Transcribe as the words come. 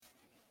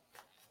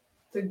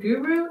The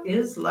guru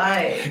is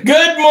live.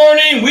 Good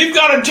morning. We've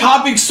got a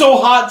topic so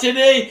hot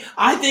today.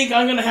 I think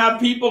I'm going to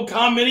have people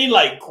commenting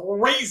like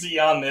crazy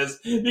on this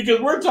because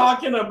we're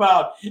talking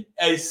about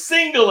a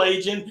single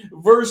agent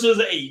versus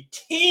a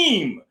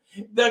team.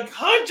 The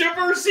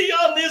controversy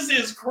on this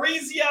is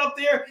crazy out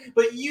there,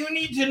 but you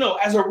need to know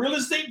as a real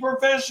estate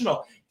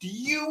professional, do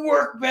you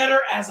work better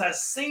as a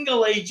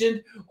single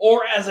agent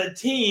or as a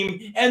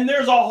team? And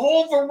there's a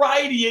whole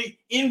variety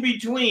in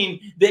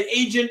between the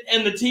agent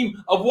and the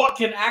team of what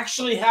can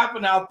actually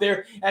happen out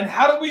there. And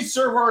how do we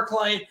serve our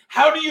client?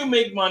 How do you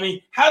make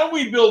money? How do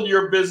we build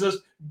your business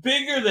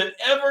bigger than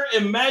ever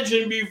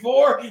imagined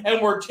before?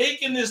 And we're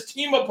taking this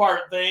team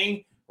apart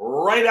thing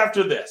right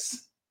after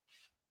this.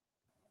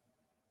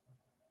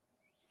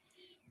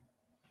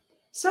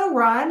 So,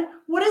 Rod,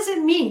 what does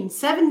it mean?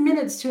 7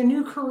 minutes to a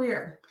new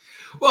career.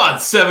 Well, in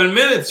 7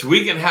 minutes,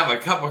 we can have a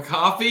cup of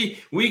coffee,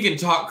 we can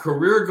talk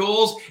career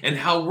goals, and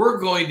how we're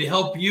going to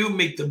help you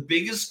make the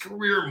biggest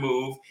career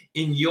move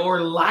in your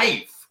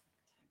life.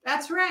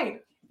 That's right.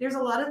 There's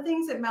a lot of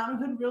things that Mountain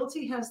Hood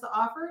Realty has to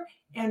offer,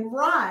 and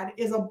Rod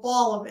is a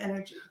ball of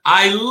energy.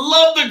 I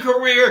love the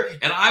career,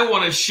 and I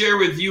want to share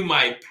with you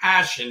my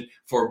passion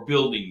for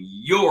building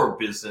your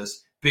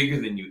business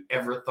bigger than you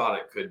ever thought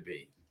it could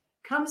be.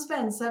 Come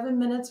spend 7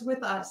 minutes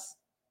with us.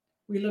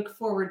 We look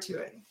forward to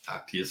it.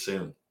 Talk to you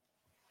soon.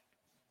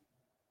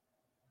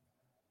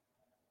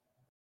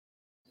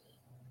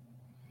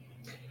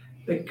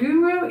 The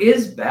guru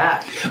is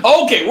back.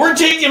 Okay, we're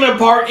taking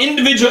apart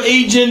individual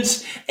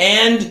agents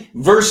and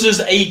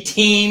versus a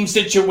team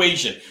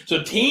situation.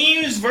 So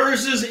teams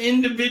versus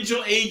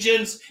individual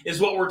agents is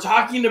what we're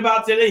talking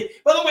about today.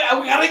 By the way, I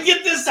got to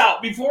get this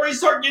out before I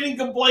start getting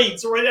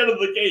complaints right out of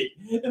the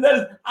gate. And that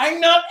is,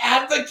 I'm not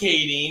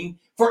advocating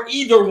for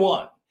either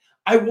one.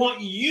 I want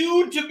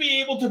you to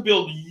be able to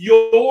build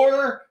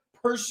your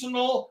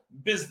personal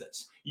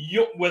business.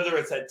 Whether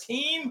it's a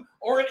team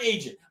or an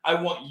agent, I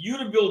want you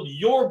to build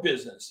your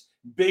business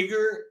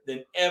bigger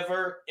than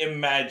ever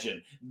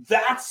imagined.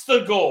 That's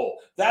the goal.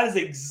 That is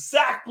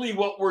exactly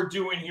what we're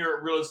doing here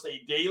at Real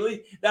Estate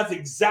Daily. That's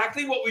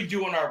exactly what we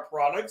do in our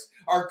products,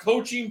 our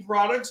coaching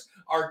products,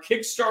 our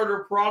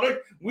Kickstarter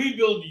product. We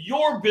build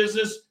your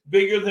business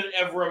bigger than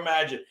ever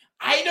imagined.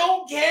 I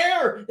don't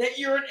care that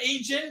you're an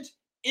agent,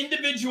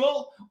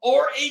 individual,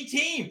 or a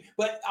team,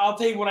 but I'll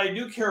tell you what I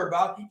do care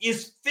about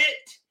is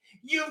fit.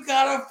 You've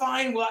got to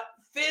find what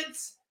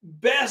fits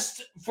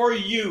best for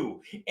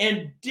you.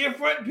 And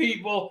different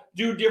people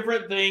do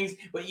different things,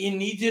 but you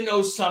need to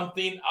know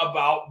something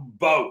about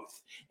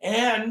both.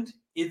 And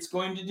it's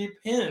going to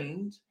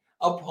depend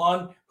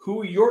upon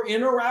who you're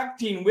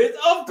interacting with,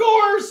 of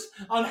course,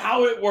 on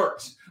how it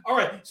works. All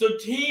right, so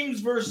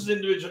teams versus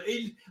individual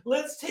agents.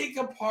 Let's take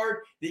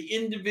apart the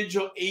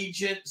individual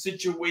agent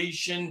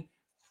situation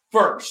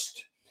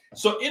first.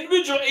 So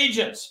individual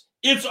agents,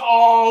 it's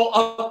all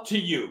up to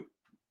you.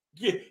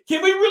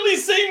 Can we really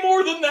say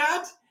more than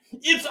that?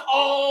 It's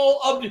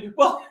all up to,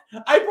 well,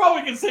 I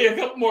probably can say a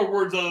couple more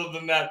words other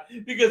than that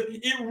because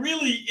it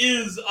really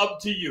is up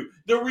to you.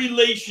 The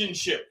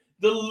relationship,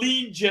 the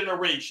lead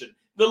generation,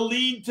 the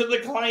lead to the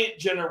client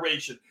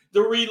generation,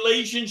 the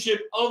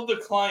relationship of the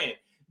client,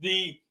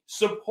 the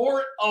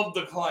support of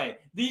the client,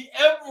 the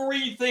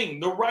everything,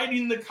 the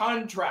writing the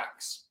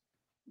contracts,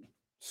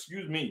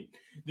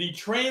 the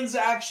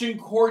transaction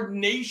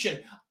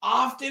coordination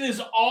often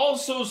is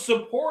also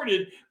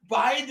supported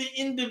by the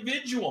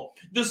individual.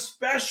 The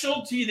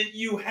specialty that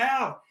you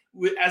have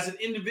as an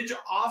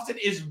individual often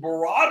is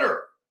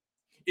broader.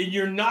 And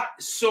you're not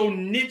so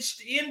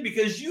niched in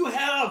because you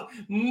have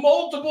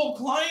multiple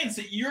clients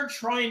that you're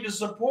trying to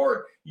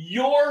support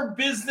your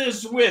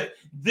business with.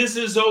 This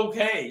is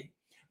okay,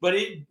 but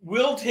it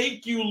will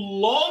take you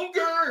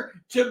longer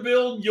to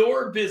build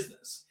your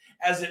business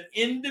as an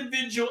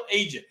individual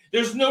agent.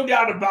 There's no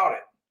doubt about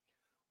it.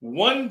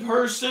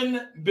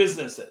 One-person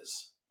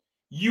businesses.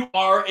 You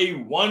are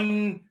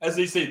as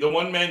they say, the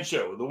one-man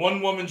show, the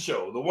one-woman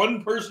show, the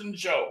one-person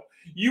show.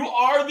 You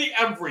are the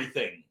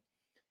everything.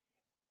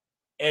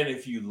 And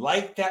if you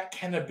like that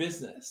kind of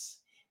business,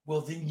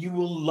 well, then you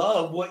will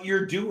love what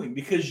you're doing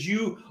because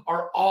you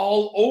are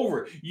all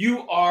over.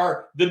 You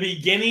are the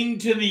beginning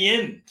to the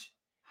end.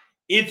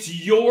 It's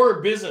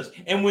your business.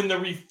 And when the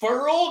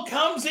referral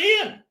comes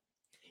in,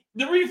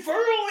 the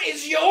referral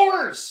is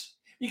yours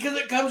because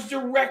it comes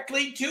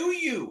directly to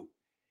you.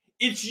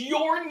 It's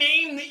your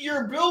name that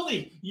you're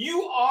building.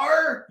 You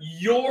are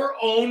your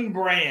own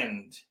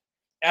brand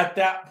at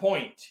that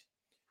point.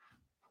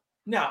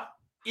 Now,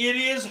 it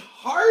is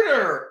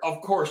harder,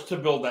 of course, to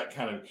build that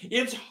kind of,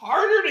 it's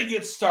harder to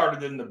get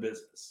started in the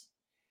business.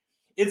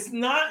 It's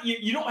not,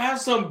 you don't have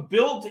some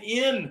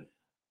built-in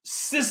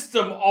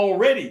system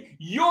already.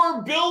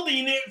 You're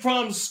building it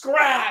from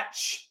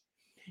scratch.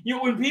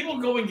 When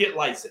people go and get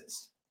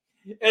licensed,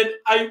 and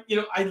I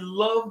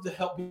love to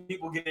help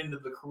people get into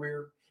the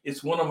career.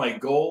 It's one of my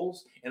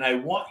goals, and I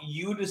want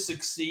you to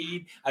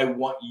succeed. I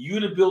want you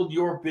to build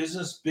your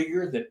business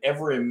bigger than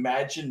ever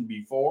imagined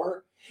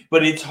before,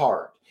 but it's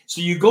hard.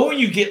 So you go and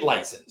you get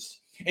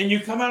licensed, and you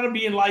come out of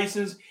being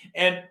licensed,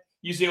 and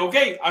You say,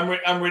 okay,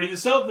 I'm ready to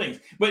sell things,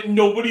 but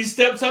nobody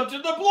steps up to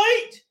the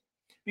plate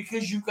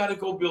because you've got to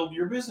go build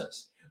your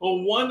business.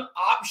 Well, one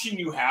option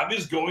you have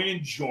is going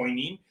and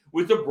joining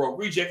with a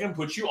brokerage that can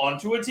put you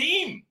onto a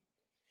team.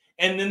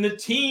 And then the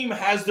team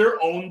has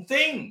their own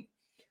thing.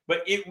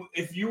 But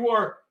if you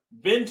are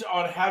bent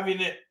on having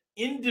it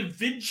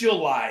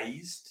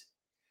individualized,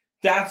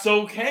 that's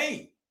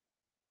okay.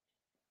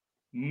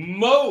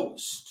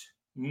 Most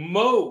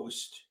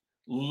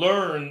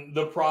learn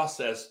the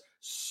process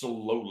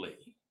slowly.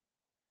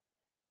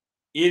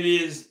 It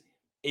is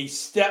a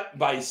step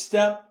by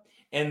step,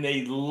 and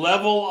they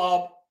level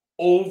up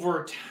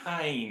over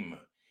time.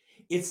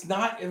 It's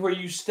not where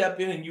you step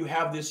in and you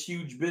have this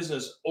huge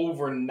business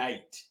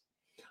overnight.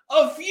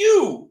 A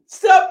few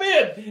step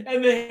in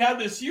and they have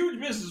this huge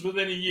business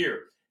within a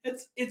year.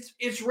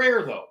 It's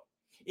rare though.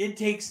 It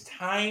takes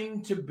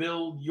time to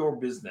build your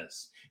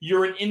business.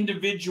 You're an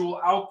individual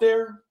out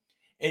there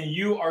and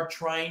you are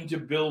trying to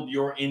build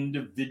your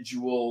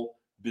individual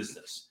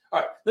business. All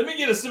right, let me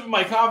get a sip of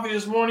my coffee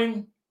this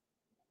morning.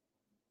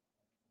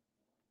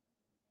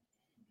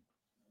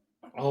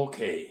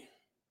 Okay.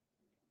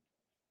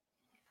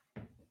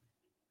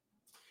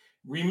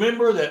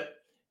 Remember that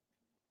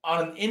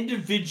on an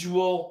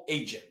individual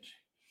agent,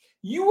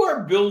 you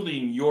are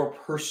building your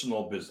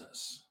personal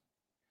business.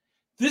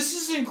 This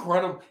is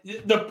incredible.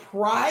 The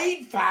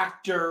pride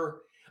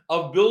factor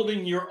of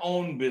building your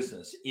own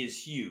business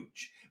is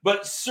huge.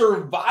 But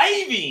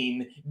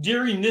surviving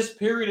during this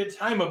period of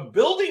time of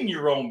building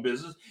your own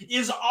business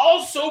is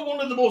also one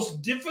of the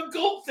most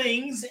difficult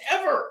things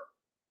ever.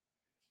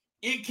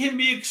 It can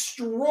be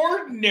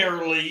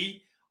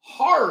extraordinarily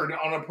hard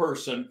on a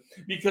person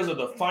because of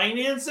the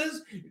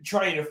finances,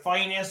 trying to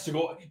finance to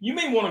go. You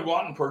may want to go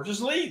out and purchase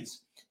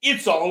leads.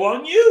 It's all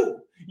on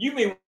you. You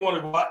may want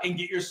to go out and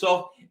get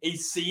yourself a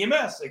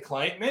CMS, a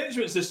client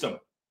management system.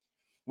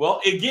 Well,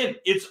 again,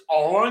 it's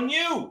all on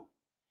you.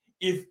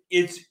 If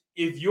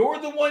you're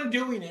the one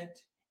doing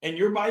it and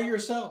you're by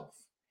yourself,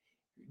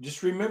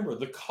 just remember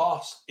the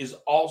cost is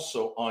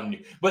also on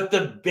you. But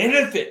the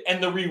benefit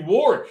and the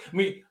reward, I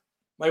mean,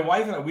 my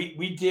wife and I,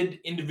 we did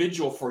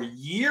individual for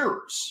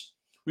years.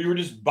 We were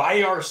just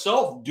by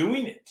ourselves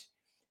doing it.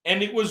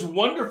 And it was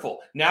wonderful.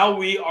 Now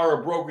we are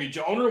a brokerage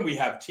owner and we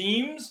have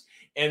teams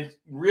and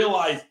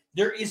realize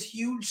there is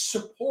huge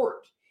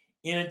support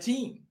in a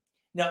team.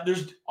 Now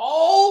there's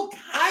all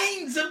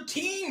kinds of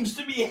teams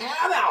to be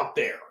had out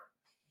there.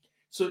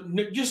 So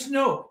just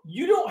know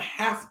you don't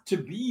have to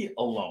be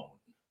alone.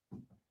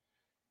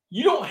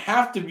 You don't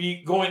have to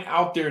be going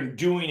out there and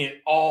doing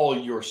it all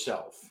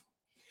yourself.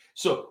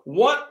 So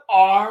what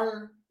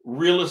are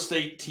real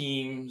estate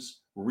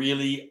teams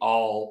really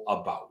all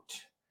about?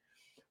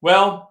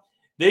 Well,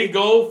 they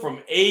go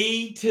from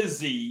A to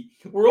Z.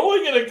 We're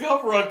only going to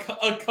cover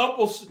a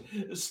couple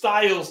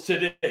styles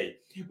today.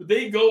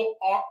 They go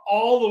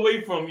all the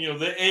way from,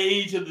 the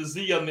A to the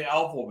Z on the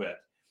alphabet.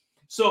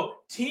 So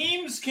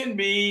teams can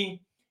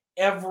be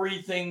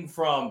everything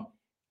from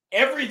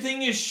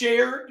everything is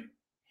shared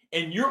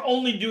and you're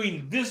only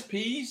doing this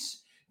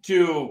piece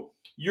to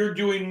you're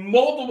doing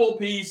multiple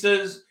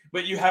pieces,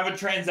 but you have a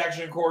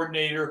transaction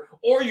coordinator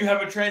or you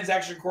have a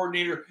transaction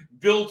coordinator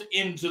built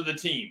into the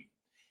team.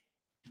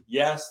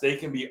 Yes, they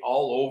can be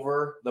all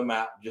over the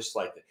map just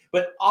like that.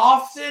 But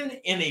often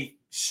in a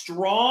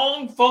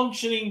strong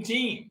functioning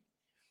team,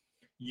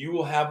 you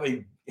will have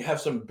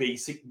some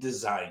basic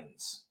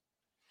designs.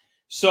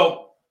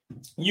 So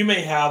you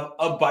may have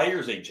a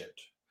buyer's agent.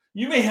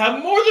 You may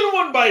have more than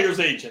one buyer's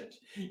agent.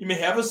 You may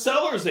have a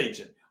seller's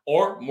agent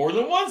or more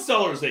than one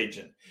seller's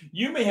agent.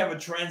 You may have a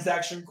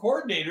transaction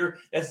coordinator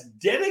that's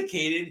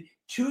dedicated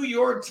to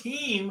your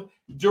team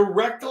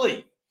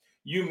directly.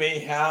 You may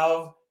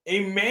have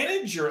a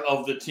manager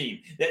of the team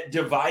that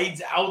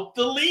divides out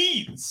the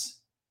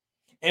leads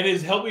and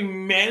is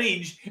helping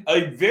manage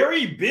a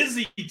very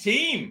busy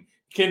team.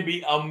 Can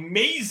be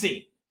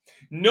amazing.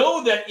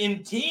 Know that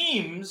in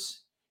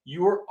teams,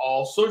 you are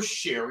also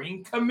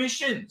sharing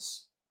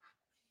commissions.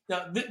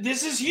 Now,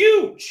 this is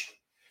huge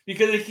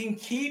because it can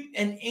keep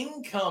an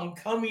income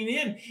coming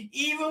in.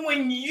 Even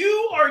when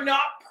you are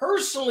not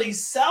personally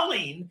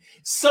selling,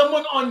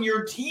 someone on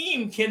your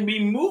team can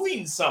be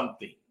moving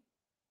something.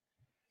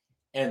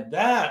 And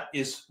that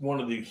is one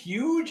of the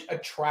huge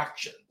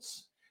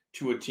attractions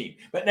to a team.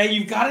 But now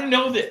you've got to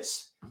know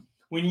this.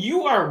 When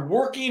you are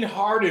working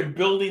hard and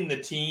building the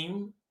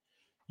team,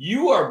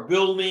 you are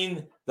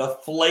building the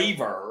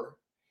flavor,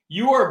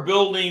 you are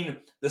building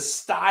the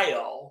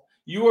style,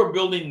 you are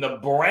building the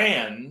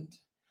brand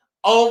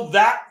of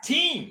that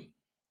team.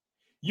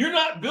 You're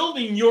not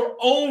building your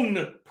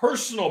own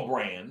personal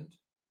brand.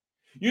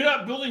 You're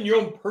not building your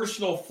own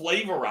personal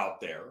flavor out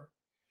there.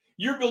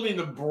 You're building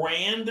the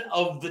brand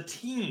of the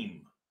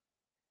team.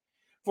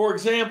 For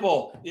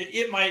example,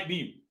 it might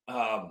be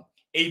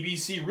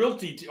ABC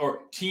Realty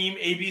or Team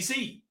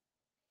ABC.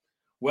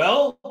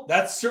 Well,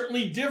 that's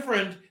certainly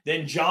different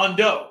than John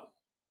Doe.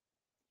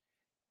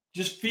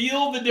 Just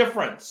feel the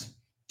difference.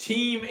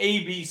 Team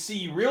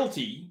ABC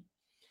Realty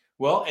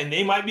Well, and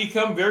they might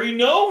become very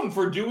known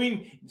for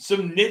doing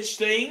some niche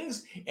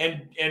things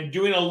and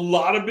doing a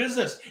lot of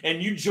business.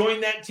 And you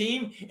join that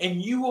team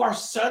and you are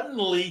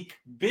suddenly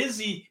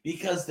busy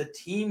because the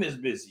team is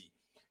busy.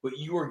 But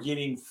you are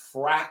getting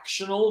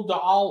fractional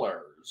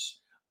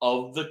dollars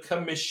of the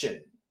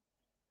commission.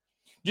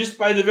 Just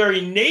by the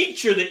very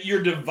nature that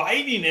you're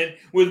dividing it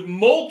with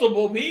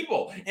multiple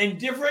people. And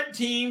different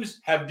teams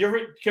have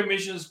different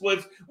commission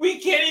splits. We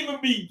can't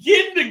even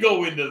begin to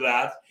go into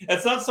that.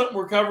 That's not something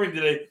we're covering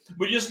today.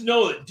 But just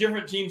know that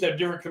different teams have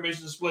different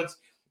commission splits.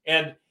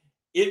 And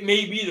it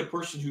may be the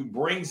person who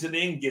brings it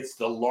in gets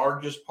the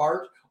largest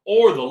part,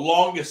 or the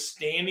longest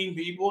standing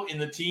people in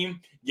the team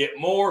get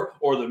more,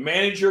 or the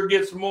manager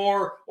gets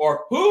more,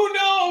 or who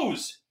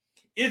knows?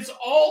 It's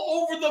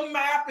all over the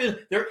map, and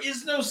there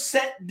is no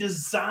set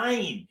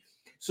design.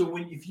 So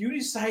if you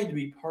decide to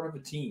be part of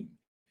a team,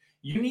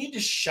 you need to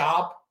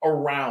shop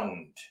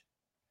around.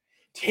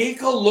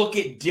 Take a look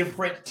at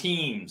different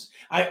teams.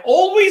 I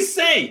always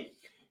say,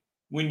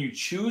 when you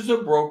choose a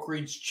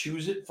brokerage,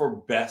 choose it for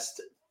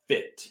best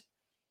fit.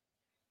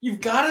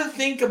 You've got to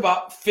think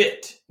about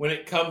fit when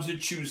it comes to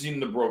choosing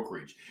the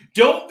brokerage.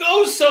 Don't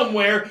go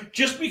somewhere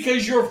just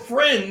because your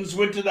friends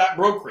went to that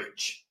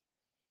brokerage.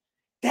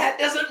 That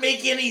doesn't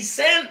make any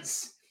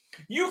sense.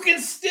 You can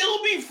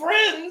still be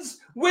friends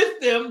with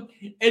them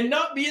and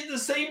not be at the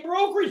same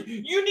brokerage.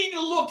 You need to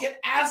look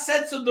at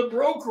assets of the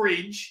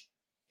brokerage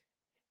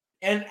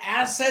and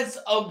assets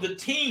of the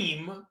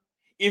team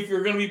if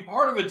you're going to be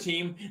part of a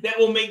team that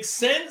will make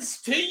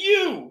sense to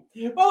you.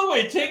 By the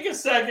way, take a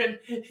second,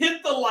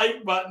 hit the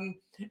like button,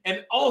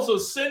 and also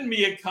send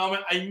me a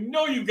comment. I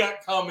know you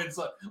got comments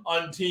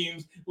on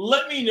teams.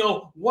 Let me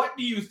know, what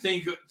do you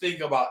think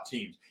about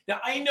teams? Now,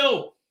 I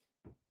know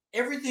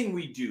everything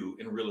we do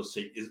in real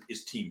estate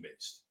is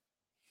team-based.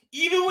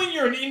 Even when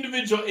you're an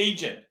individual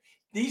agent,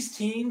 these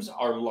teams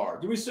are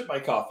large. Let me sip my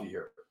coffee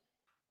here.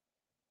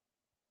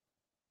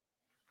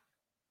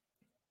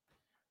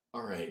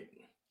 All right.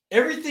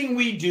 Everything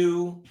we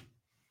do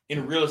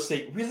in real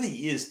estate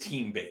really is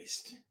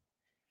team-based.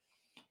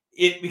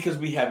 Because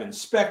we have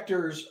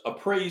inspectors,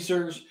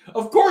 appraisers.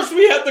 Of course,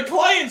 we have the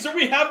clients, or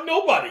we have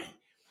nobody.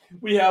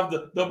 We have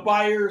the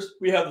buyers,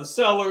 we have the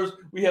sellers,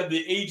 we have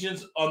the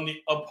agents on the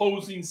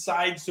opposing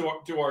sides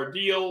to our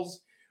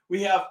deals.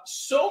 We have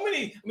so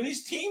many.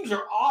 These teams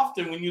are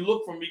often, when you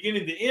look from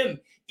beginning to end,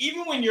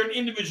 even when you're an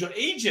individual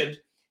agent,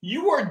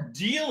 you are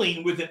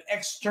dealing with an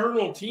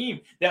external team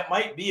that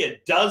might be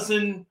a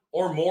dozen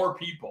or more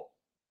people.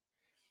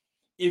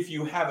 If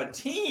you have a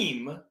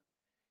team,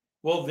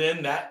 well,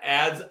 then that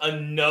adds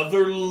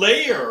another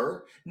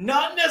layer,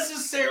 not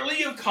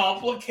necessarily of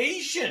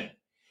complication.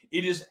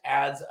 It just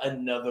adds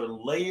another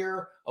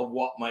layer of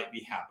what might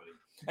be happening.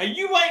 And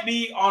you might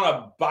be on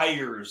a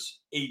buyer's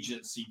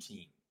agency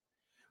team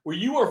where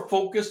you are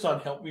focused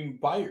on helping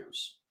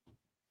buyers.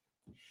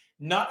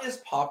 Not as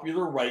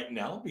popular right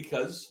now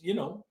because,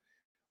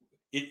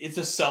 it's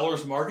a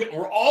seller's market. And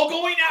we're all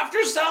going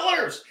after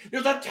sellers.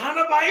 There's a ton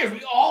of buyers.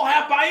 We all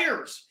have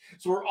buyers.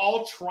 So we're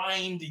all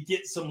trying to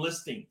get some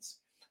listings.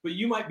 But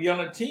you might be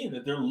on a team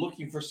that they're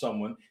looking for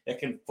someone that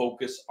can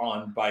focus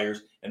on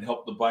buyers and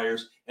help the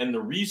buyers. And the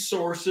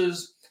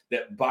resources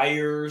that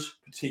buyers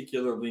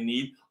particularly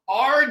need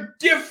are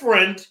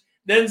different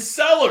than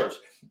sellers.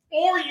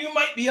 Or you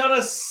might be on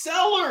a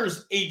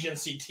seller's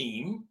agency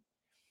team.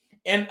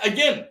 And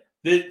again,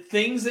 the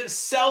things that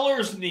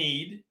sellers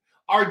need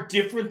are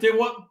different than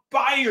what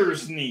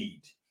buyers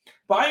need.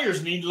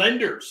 Buyers need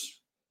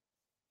lenders.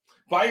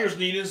 Buyers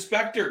need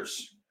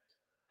inspectors.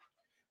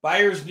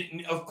 Buyers,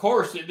 of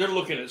course, they're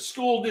looking at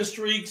school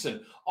districts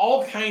and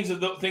all kinds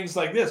of things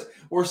like this,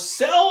 where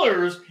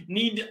sellers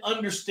need to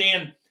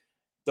understand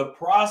the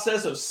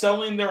process of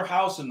selling their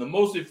house in the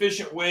most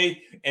efficient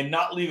way and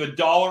not leave a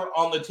dollar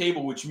on the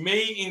table, which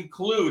may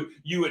include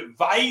you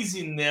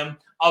advising them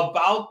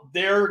about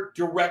their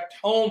direct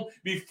home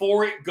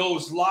before it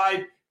goes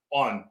live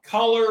on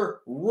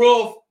color,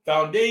 roof,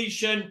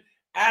 foundation,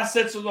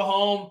 assets of the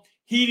home,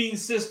 heating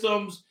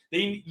systems.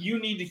 You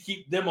need to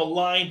keep them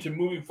aligned to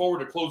moving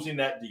forward to closing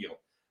that deal.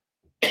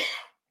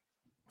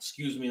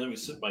 Excuse me, let me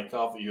sip my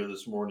coffee here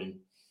this morning.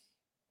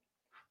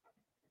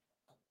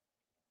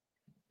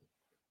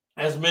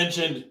 As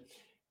mentioned,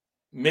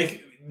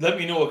 let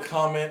me know a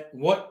comment.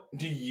 What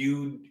do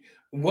you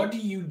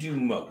do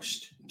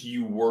most? Do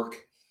you work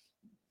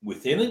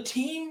within a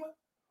team,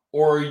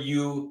 or are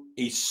you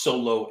a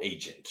solo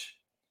agent?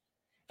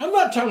 I'm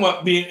not talking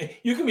about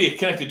you can be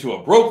connected to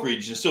a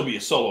brokerage and still be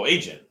a solo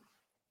agent.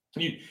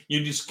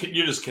 You're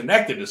just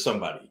connected to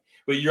somebody,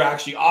 but you're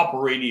actually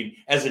operating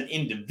as an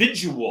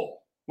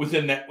individual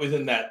within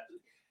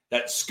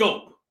that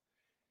scope.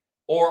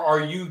 Or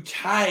are you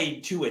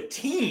tied to a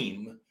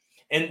team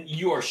and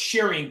you are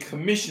sharing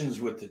commissions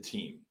with the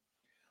team?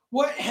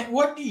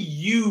 What do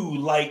you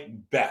like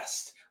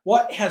best?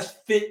 What has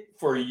fit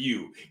for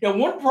you? Now,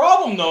 one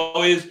problem,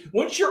 though, is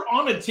once you're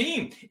on a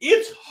team,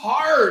 it's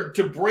hard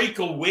to break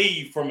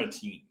away from a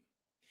team.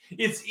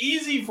 It's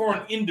easy for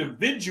an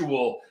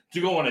individual to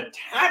go and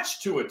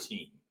attach to a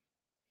team.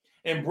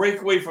 and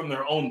break away from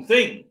their own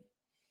thing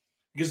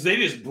because they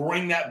just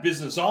bring that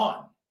business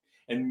on.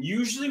 And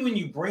usually when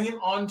you bring it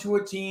onto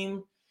a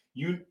team,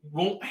 you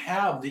won't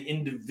have the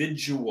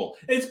individual.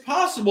 It's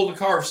possible to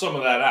carve some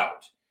of that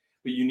out,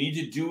 but you need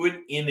to do it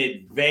in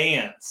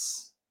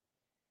advance.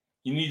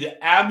 You need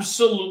to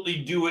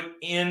absolutely do it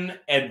in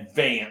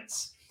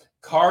advance.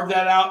 Carve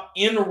that out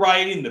in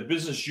writing, the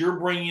business you're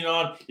bringing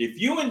on. If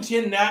you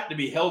intend that to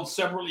be held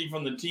separately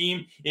from the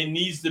team, it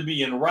needs to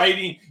be in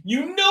writing.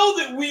 You know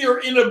that we are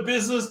in a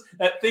business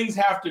that things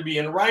have to be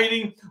in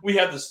writing. We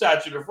have the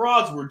statute of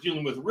frauds. We're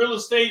dealing with real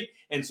estate.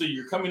 And so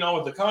you're coming on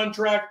with a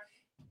contract.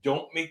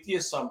 Don't make the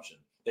assumption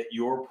that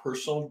your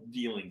personal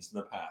dealings in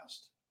the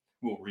past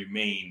will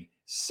remain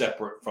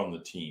separate from the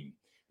team,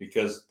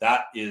 because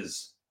that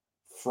is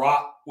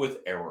fraught with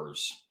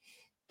errors.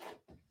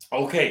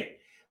 Okay.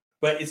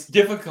 But it's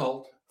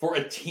difficult for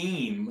a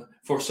team,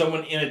 for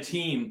someone in a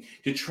team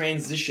to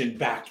transition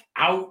back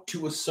out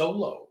to a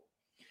solo.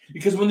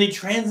 Because when they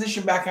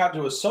transition back out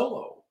to a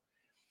solo,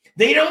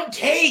 they don't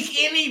take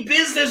any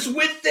business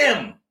with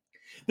them.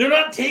 They're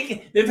not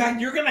taking, in fact,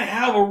 you're going to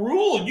have a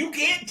rule you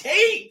can't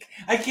take.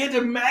 I can't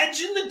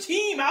imagine the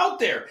team out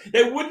there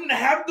that wouldn't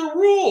have the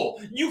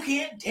rule. You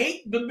can't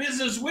take the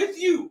business with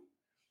you.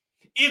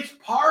 It's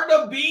part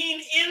of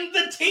being in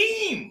the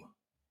team.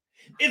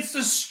 It's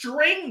the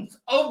strength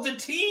of the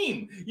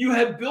team. You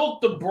have built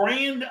the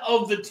brand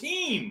of the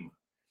team.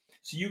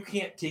 So you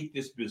can't take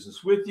this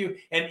business with you.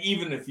 And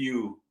even if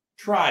you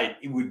tried,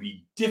 it would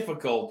be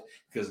difficult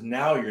because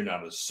now you're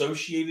not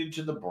associated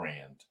to the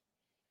brand.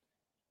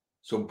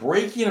 So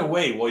breaking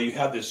away while you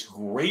have this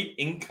great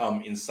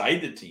income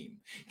inside the team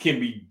can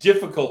be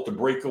difficult to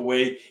break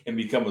away and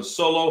become a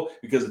solo,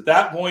 because at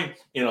that point,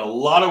 in a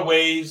lot of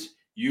ways,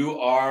 you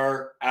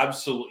are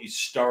absolutely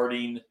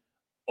starting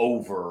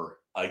over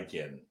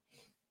again.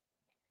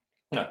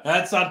 Now,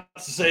 that's not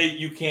to say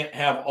you can't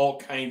have all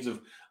kinds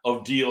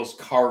of deals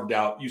carved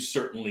out. You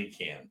certainly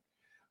can.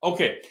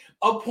 Okay,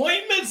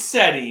 appointment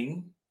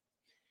setting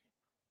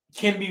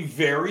can be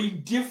very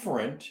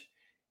different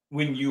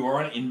when you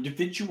are an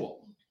individual.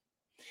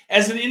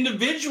 As an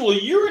individual,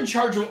 you're in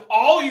charge of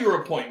all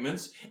your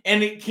appointments,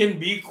 and it can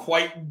be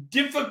quite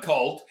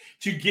difficult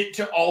to get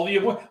to all the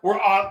appointments.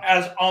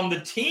 Whereas on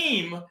the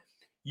team,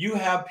 you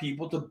have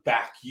people to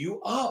back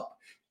you up.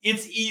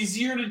 It's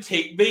easier to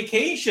take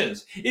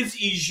vacations. It's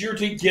easier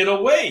to get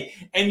away,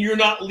 and you're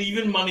not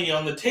leaving money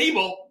on the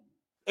table.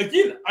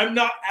 Again, I'm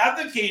not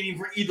advocating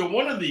for either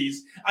one of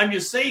these. I'm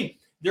just saying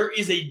there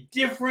is a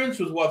difference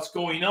with what's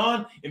going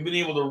on and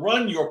being able to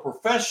run your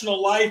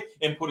professional life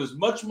and put as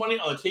much money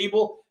on the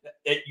table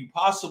that you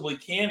possibly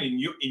can in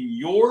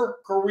your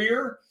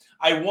career.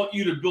 I want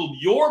you to build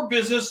your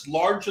business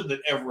larger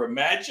than ever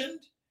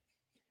imagined,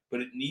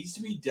 but it needs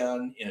to be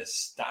done in a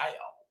style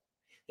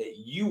that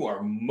you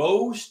are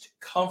most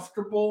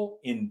comfortable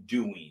in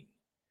doing.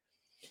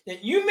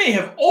 That you may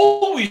have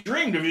always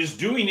dreamed of just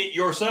doing it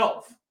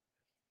yourself,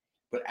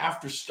 but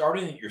after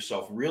starting it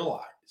yourself,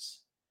 realize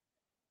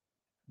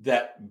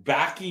that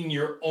backing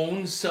your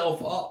own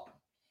self up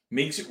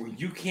makes it where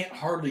you can't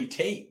hardly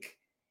take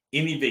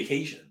any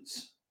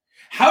vacations.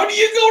 How do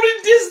you go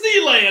to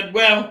Disneyland?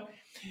 Well,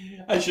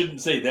 I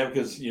shouldn't say that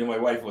because, my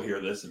wife will hear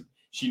this, and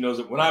she knows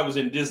that when I was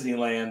in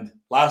Disneyland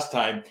last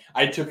time,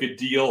 I took a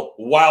deal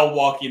while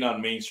walking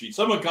on Main Street.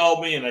 Someone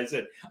called me and I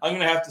said, I'm going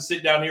to have to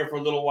sit down here for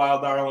a little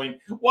while, darling,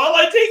 while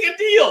I take a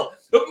deal.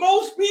 But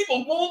most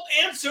people won't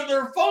answer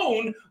their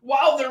phone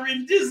while they're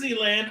in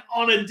Disneyland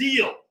on a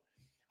deal.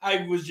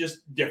 I was just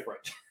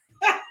different.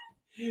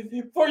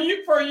 For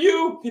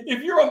you,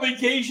 if you're on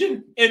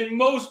vacation, and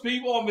most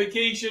people on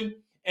vacation,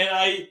 and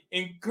I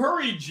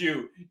encourage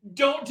you,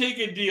 don't take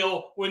a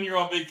deal when you're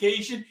on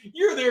vacation.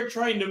 You're there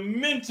trying to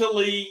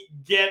mentally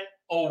get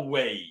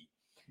away.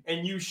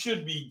 And you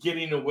should be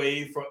getting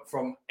away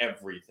from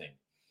everything.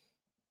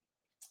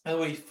 By the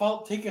way,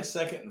 take a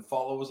second and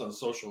follow us on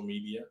social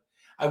media.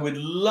 I would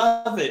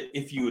love it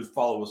if you would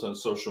follow us on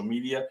social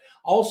media.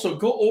 Also,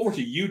 go over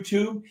to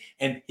YouTube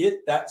and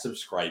hit that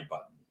subscribe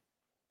button.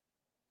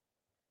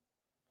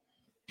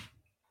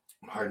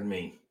 Pardon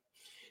me.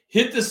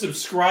 Hit the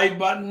subscribe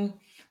button,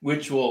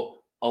 which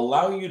will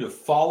allow you to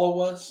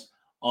follow us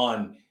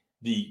on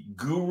the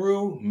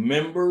Guru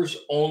members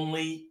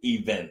only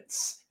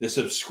events. The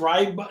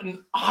subscribe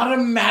button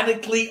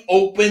automatically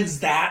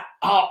opens that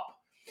up,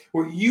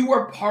 where you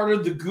are part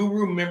of the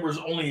Guru members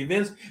only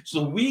events,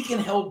 so we can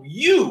help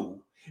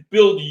you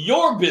build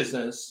your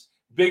business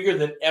bigger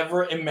than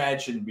ever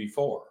imagined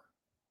before.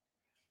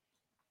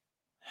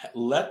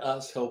 Let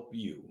us help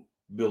you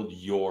build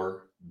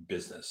your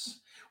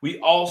business. We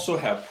also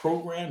have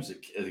programs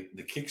at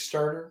the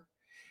Kickstarter.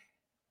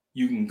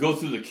 You can go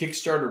through the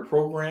Kickstarter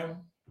program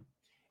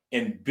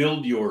and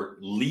build your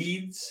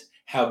leads,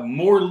 have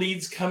more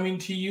leads coming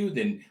to you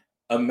than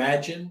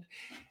imagined.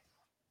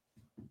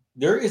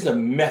 There is a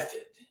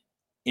method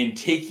in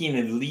taking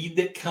a lead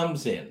that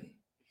comes in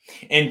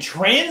and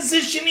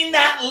transitioning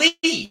that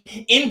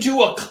lead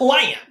into a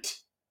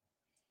client.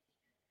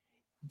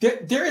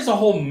 There is a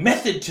whole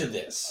method to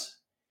this.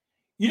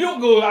 You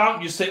don't go out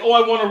and just say, oh,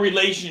 I want a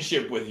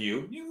relationship with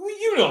you.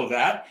 You know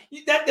that.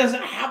 That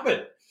doesn't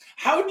happen.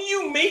 How do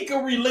you make a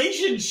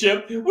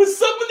relationship with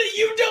someone that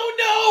you don't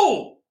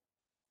know?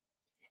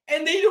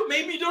 And they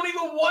maybe don't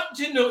even want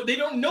to know. They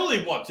don't know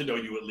they want to know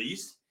you, at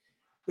least.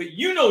 But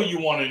you know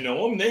you want to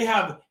know them. They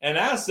have an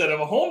asset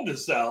of a home to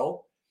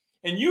sell.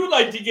 And you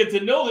like to get to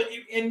know that.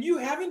 And you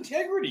have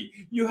integrity.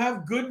 You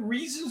have good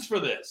reasons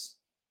for this.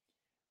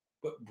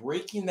 But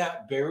breaking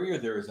that barrier,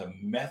 there is a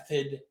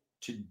method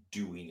to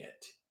doing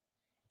it.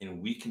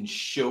 And we can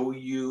show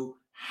you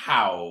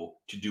how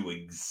to do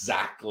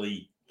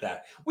exactly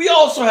that. We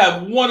also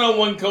have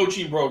one-on-one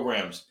coaching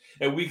programs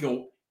that we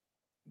can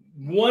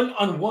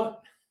one-on-one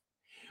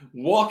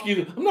walk you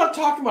through. I'm not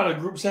talking about a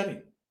group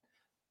setting.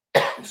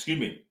 Excuse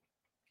me.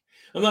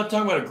 I'm not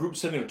talking about a group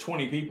setting of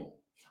 20 people.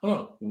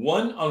 No,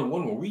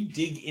 one-on-one where we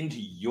dig into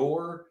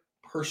your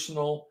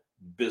personal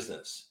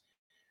business.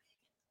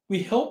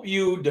 We help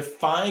you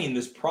define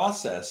this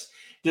process.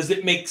 Does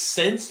it make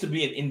sense to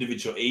be an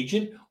individual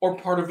agent or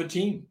part of a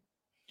team?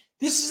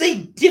 This is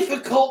a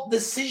difficult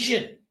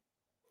decision.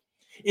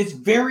 It's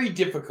very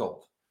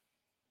difficult.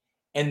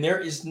 And there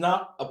is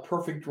not a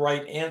perfect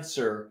right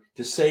answer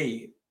to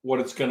say what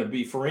it's going to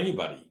be for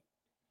anybody.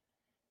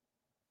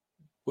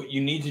 What you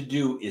need to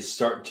do is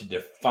start to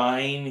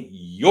define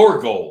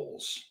your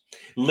goals.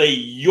 Lay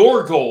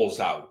your goals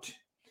out.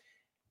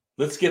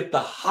 Let's get the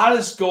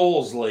hottest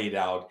goals laid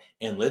out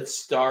and let's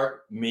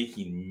start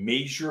making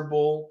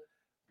measurable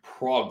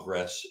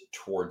progress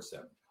towards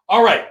them.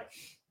 All right.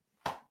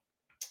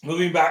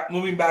 Moving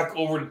back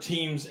over to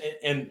teams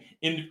and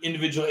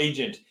individual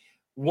agent.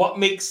 What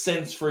makes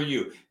sense for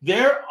you?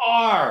 There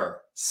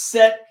are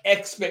set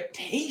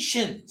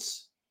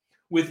expectations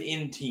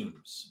within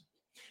teams.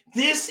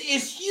 This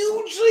is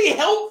hugely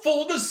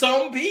helpful to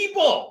some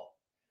people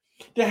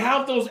to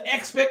have those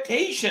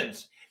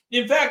expectations.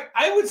 In fact,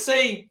 I would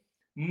say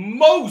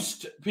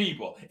most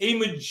people, a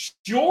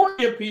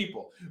majority of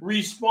people,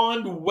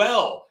 respond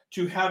well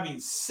to having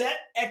set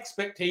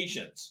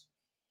expectations.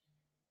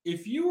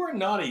 If you are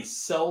not a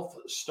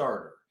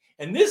self-starter,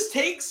 and this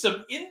takes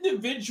some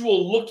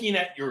individual looking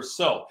at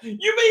yourself,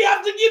 you may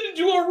have to get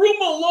into a room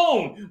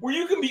alone where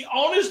you can be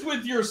honest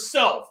with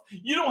yourself.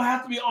 You don't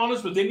have to be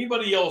honest with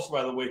anybody else,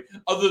 by the way,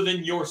 other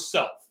than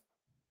yourself.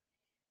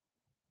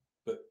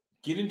 But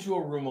get into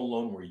a room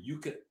alone where you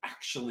can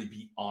actually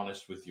be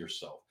honest with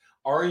yourself.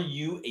 Are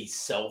you a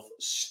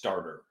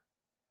self-starter?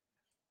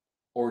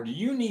 Or do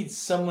you need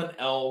someone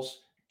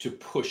else to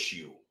push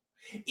you?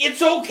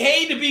 It's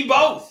okay to be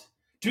both.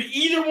 To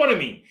either one of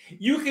me.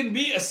 You can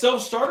be a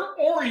self-starter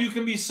or you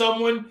can be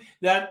someone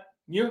that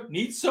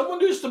needs someone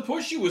just to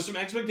push you with some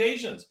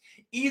expectations.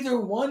 Either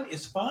one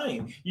is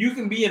fine. You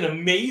can be an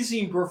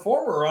amazing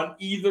performer on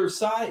either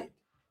side.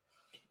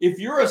 If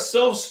you're a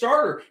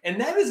self-starter, and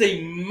that is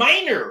a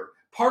minor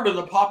part of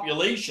the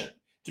population,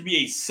 to be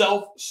a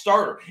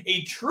self-starter,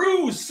 a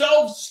true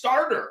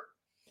self-starter,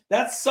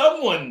 that's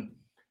someone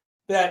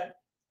that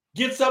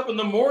gets up in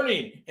the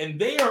morning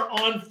and they are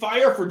on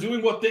fire for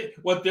doing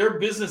what their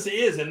business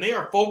is, and they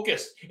are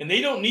focused, and they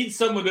don't need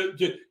someone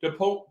to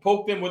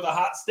poke them with a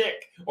hot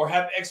stick or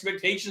have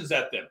expectations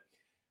at them.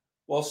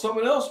 Well,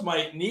 someone else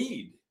might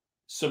need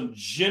some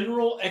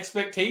general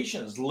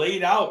expectations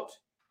laid out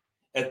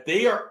that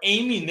they are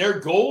aiming their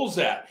goals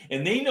at,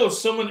 and they know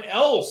someone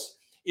else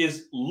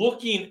is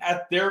looking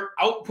at their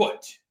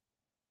output.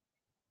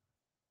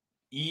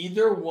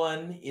 Either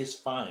one is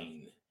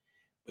fine.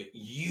 But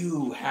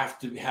you have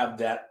to have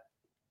that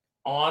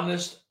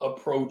honest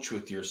approach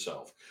with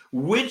yourself.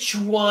 Which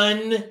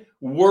one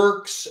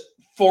works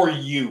for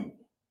you?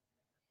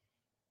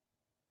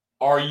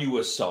 Are you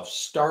a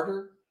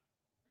self-starter?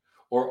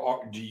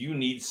 Or do you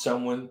need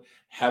someone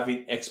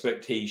having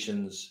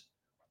expectations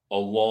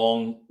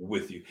along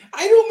with you?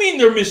 I don't mean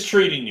they're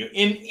mistreating you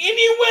in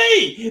any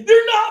way.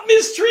 They're not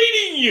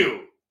mistreating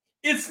you.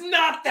 It's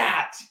not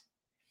that.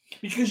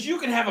 Because you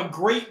can have a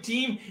great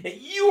team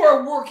that you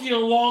are working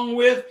along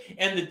with,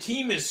 and the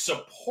team is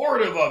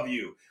supportive of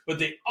you, but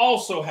they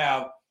also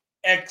have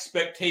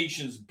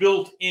expectations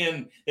built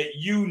in that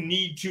you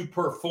need to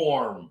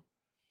perform.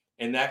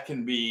 And that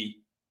can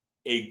be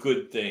a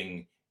good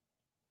thing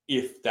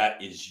if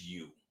that is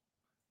you.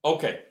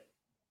 Okay.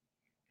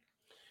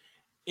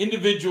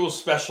 Individuals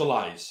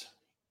specialize.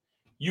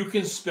 You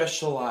can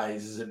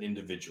specialize as an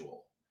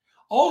individual.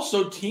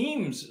 Also,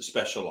 teams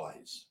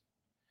specialize.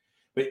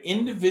 But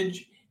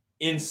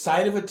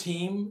inside of a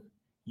team,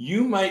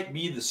 you might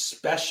be the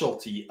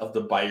specialty of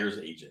the buyer's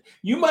agent.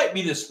 You might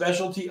be the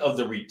specialty of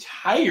the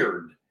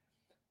retired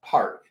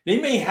part.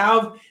 They may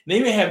have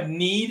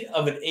need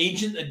of an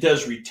agent that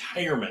does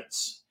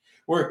retirements,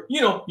 where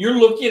you're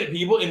looking at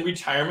people in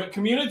retirement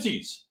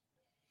communities.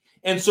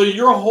 And so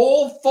your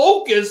whole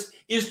focus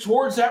is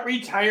towards that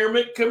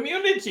retirement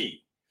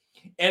community.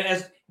 And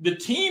as the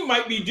team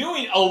might be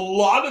doing a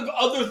lot of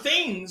other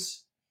things,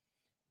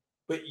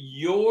 but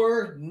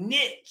your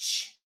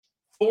niche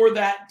for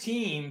that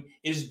team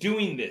is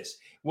doing this.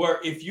 Where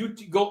if you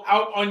go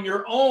out on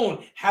your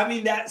own,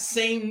 having that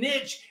same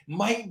niche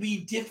might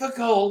be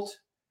difficult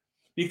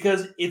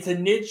because it's a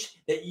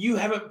niche that you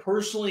haven't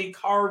personally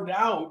carved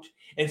out.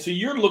 And so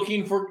you're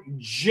looking for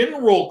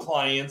general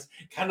clients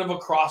kind of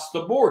across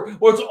the board.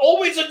 Well, it's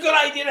always a good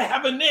idea to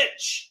have a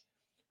niche,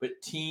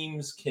 but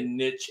teams can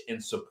niche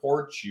and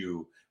support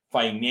you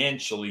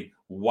financially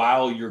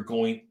while you're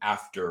going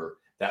after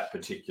that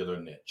particular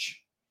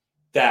niche.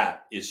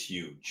 That is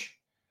huge.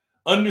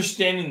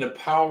 Understanding the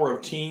power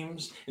of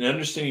teams and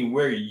understanding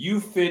where you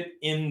fit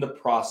in the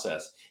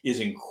process is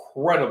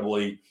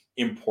incredibly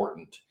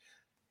important.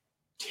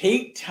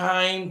 Take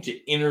time to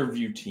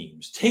interview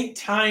teams. Take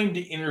time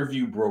to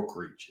interview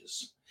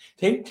brokerages.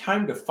 Take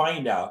time to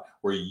find out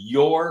where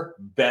your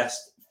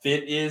best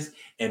fit is.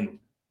 And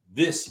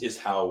this is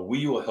how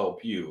we will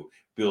help you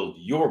build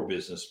your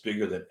business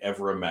bigger than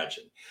ever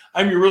imagined.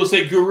 I'm your real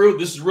estate guru.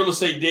 This is Real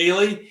Estate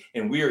Daily,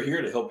 and we are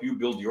here to help you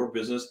build your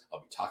business.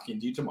 I'll be talking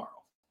to you tomorrow.